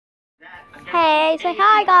Hey, say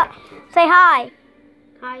hi, say hi.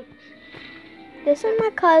 Hi. This is my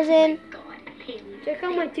cousin. Check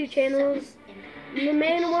out my 2 channels. The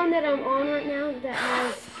main one that I'm on right now that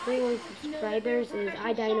has 21 subscribers is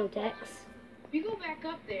iDinoTex. You go back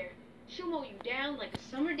up there, she'll mow you down like a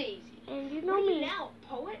summer daisy. And you know What are me, you now,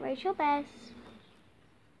 poet? Rachel Bess.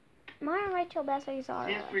 My Rachel Bess or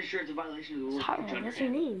Zara? I'm pretty sure it's a violation of the rules. Zara, What's your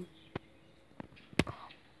name?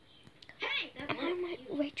 Hey, that's Am I my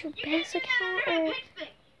Rachel you Bess can't account do that or pitch thing.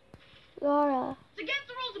 Zara? It's against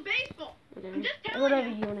the rules of baseball. I'm just telling Whatever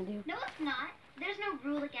you. you want to do. No, it's not. There's no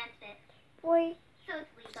rule against it. Boy, So it's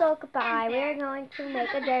legal. so goodbye. And We're fair. going to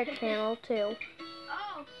make a dirt channel too.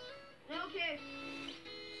 Oh, okay.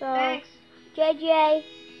 So, Thanks. JJ,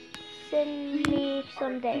 send me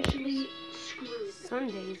some days.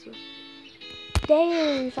 Sundays.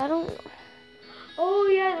 Days, I don't. Oh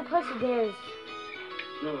yeah, the price of days.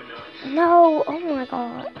 No, we're not. No, oh my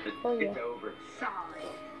god. Oh yeah. It's over. Sorry.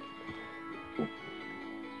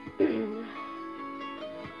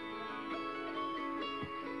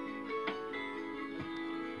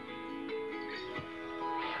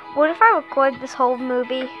 What if I record this whole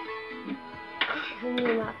movie?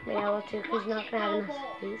 You're not gonna be able to because you're not gonna have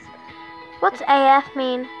enough space. What's AF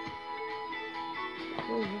mean?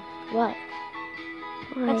 What?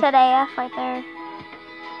 I said AF right there.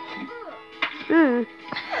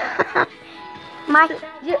 My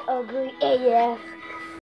You're ugly AF.